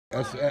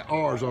That's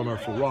ours on there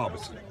for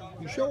Robinson.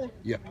 You sure?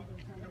 Yeah.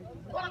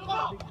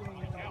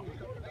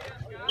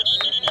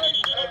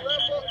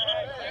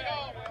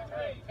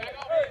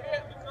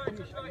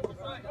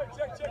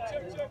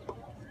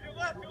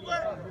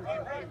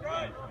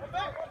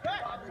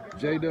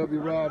 J.W.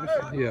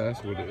 Robinson? Yeah,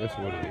 that's what it is.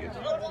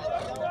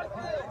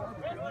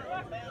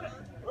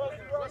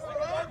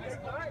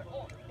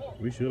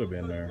 We should have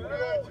been there.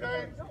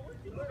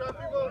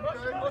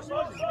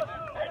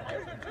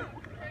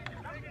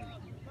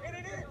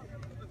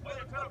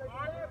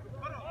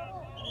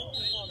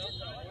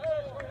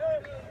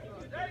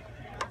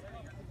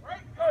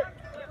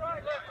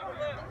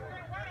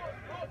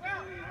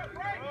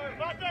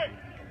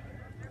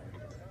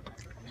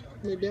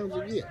 How many downs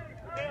did you get?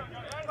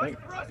 I think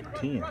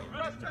 10.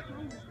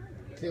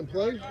 10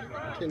 plays?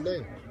 10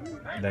 downs?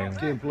 Down.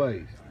 10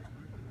 plays.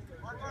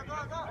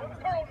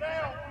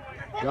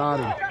 Got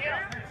him.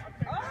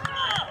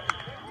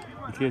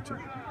 You catch it.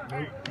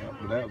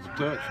 But that was a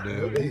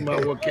touchdown. You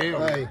might well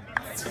count. Hey.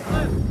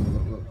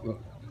 Look.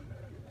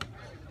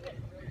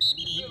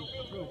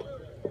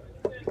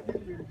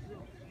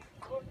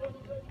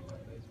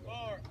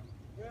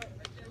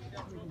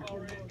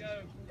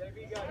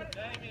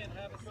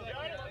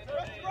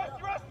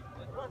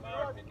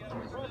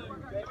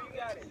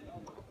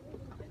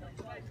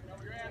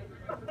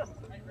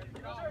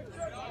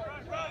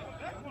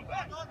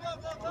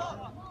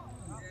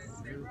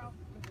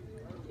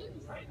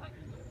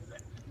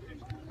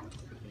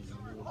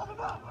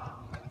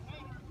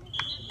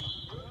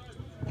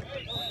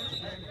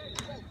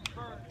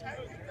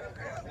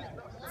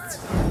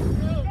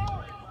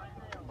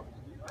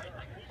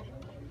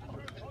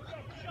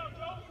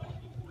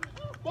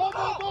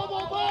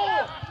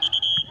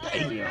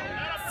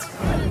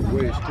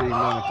 West team went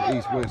at the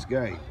East-West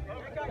game.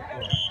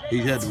 He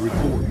had to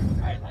report.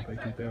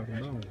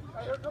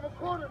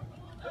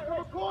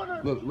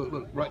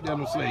 Look, right down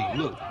the sleeve.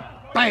 Look,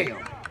 bam!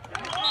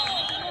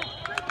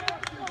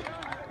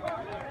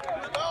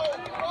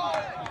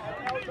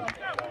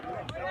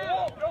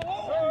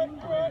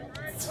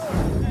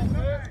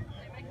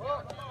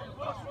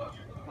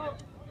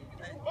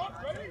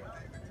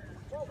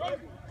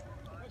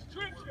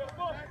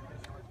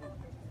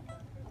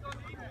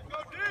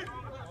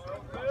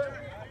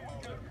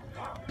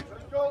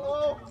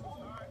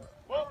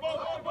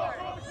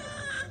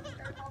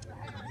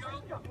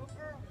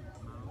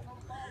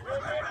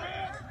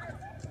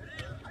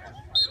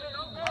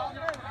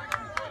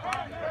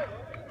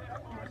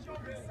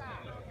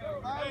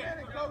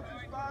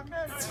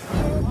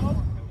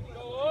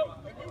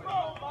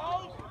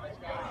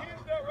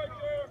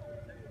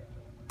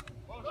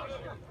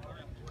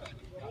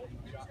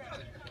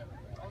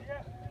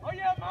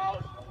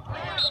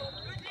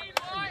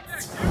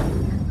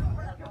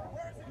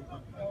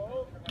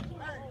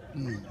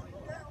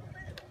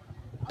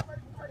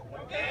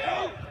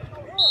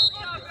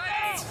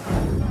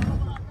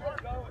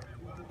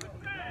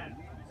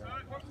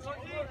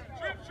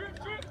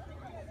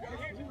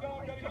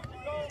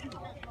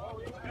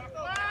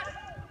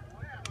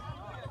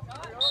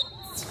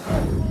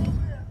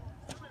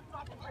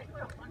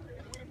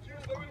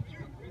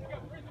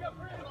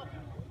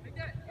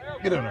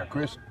 Get in there,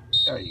 Chris.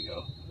 There you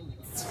go.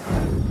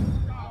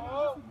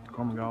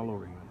 Coming all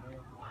over you.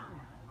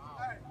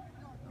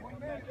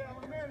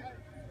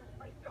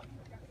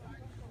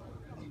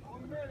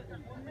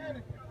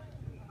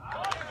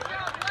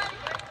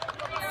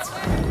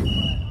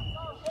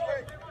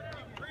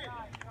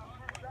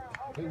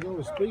 He can go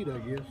with speed, I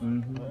guess.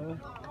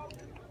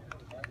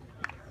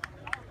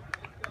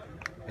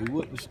 He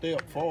wouldn't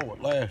step forward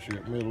last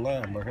year at middle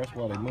linebacker. That's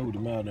why they moved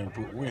him out there and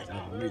put Winton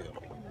in the middle.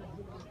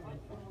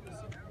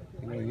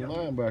 You know, your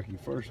linebacker, your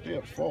first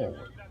step's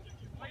forward.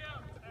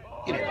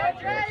 Get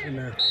in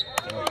there.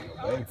 There you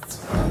go, baby.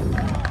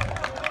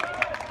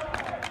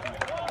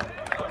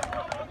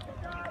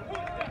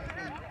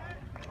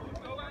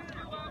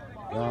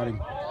 Got him.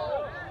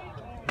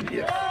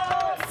 Yeah.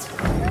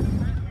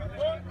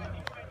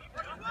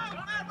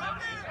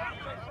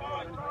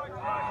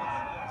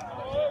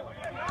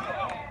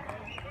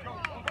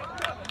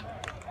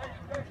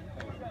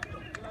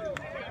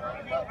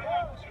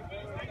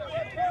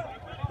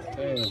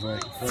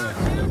 Right.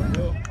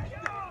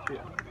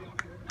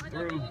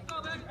 Through.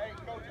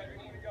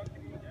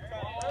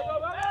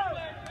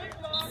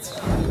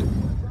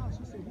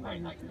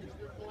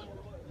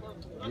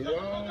 Get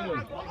on.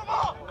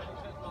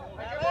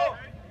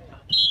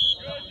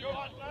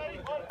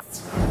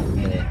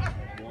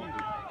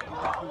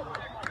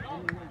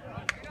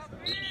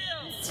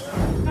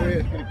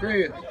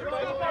 Chris.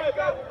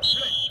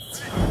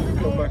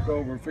 Go back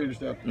over and finish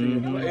that.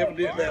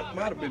 Evidently, that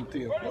might have been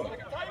 10 o'clock.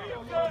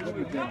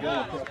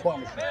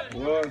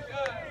 Was.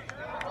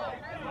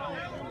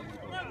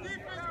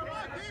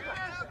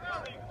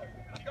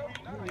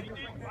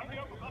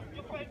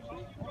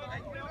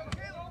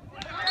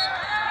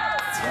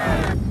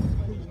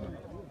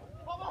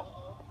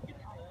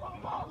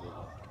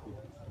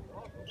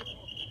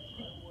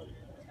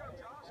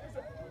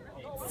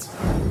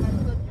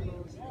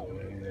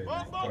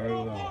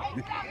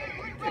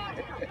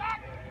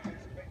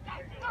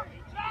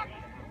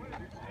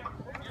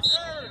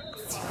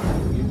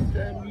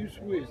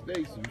 switch,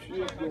 they some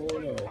shit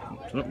going on.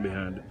 Something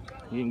behind it.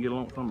 He didn't get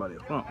along with somebody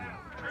up front.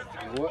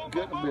 What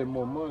couldn't have been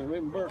more money?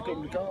 When Burt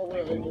come to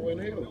Caldwell, they go in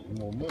here with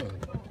more money.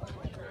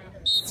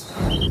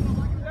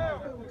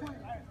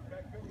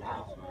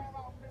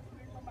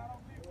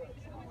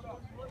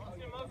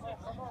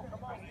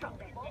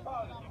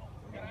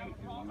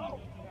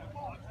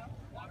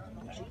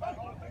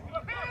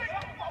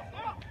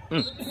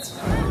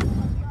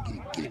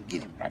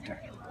 Get him right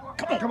there.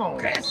 Come on,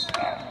 Cass.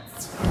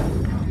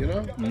 You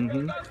know?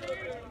 Mm-hmm.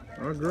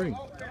 I agree.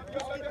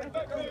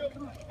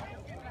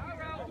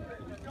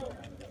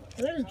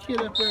 There's a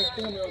kid up there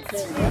standing on the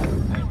corner.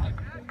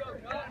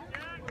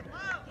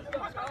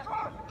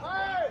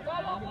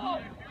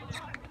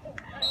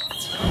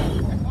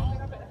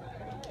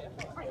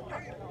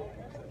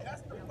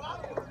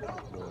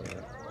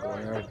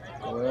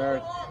 Go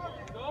there.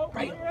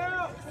 Right.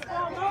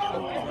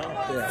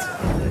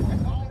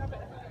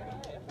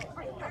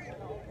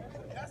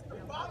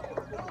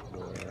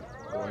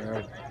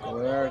 Go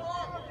there.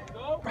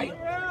 Right.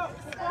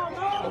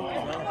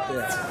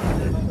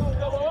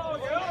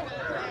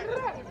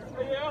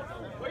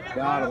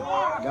 Got him.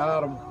 Ah.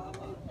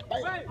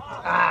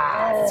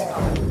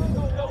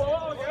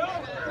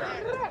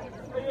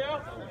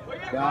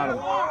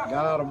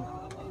 Got him.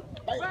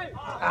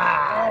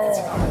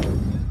 Ah.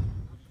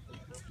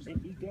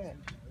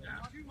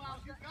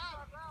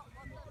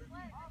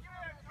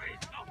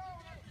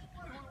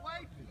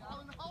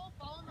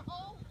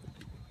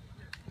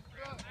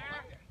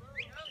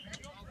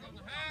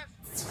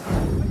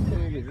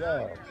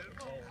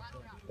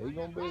 He's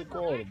gonna be the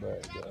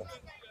quarterback, guy.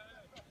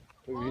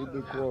 He'll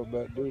be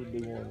quarterback, Dude will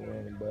be one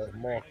running back,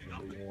 Mark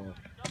will be one.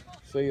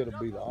 C will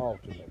be the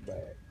alternate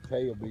back.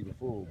 K will be the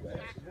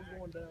fullback.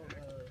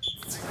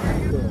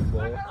 Good,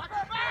 boy.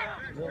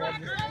 Then I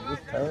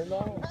just turned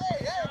on.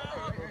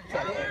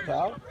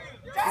 Talk.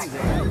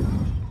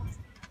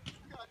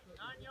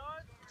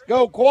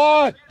 Go,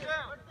 Quad!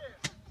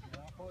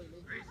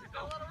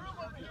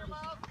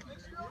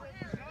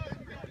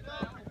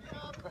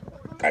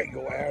 There you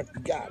go, Aaron.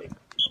 You got him.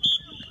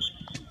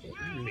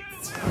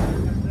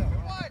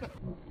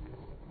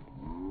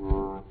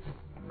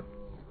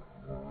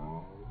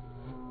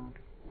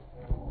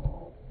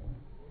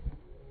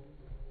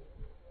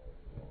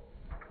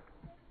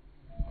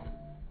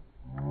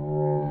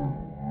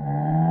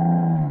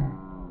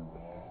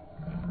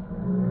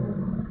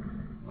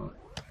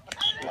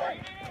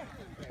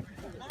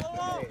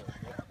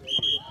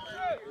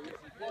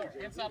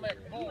 Inside leg,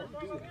 forward.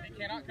 He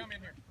cannot come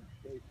in here.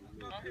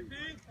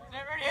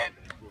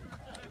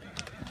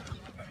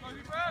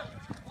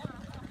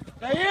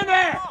 Stay in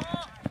there!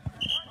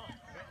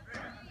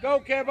 Go,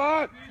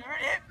 Kevon!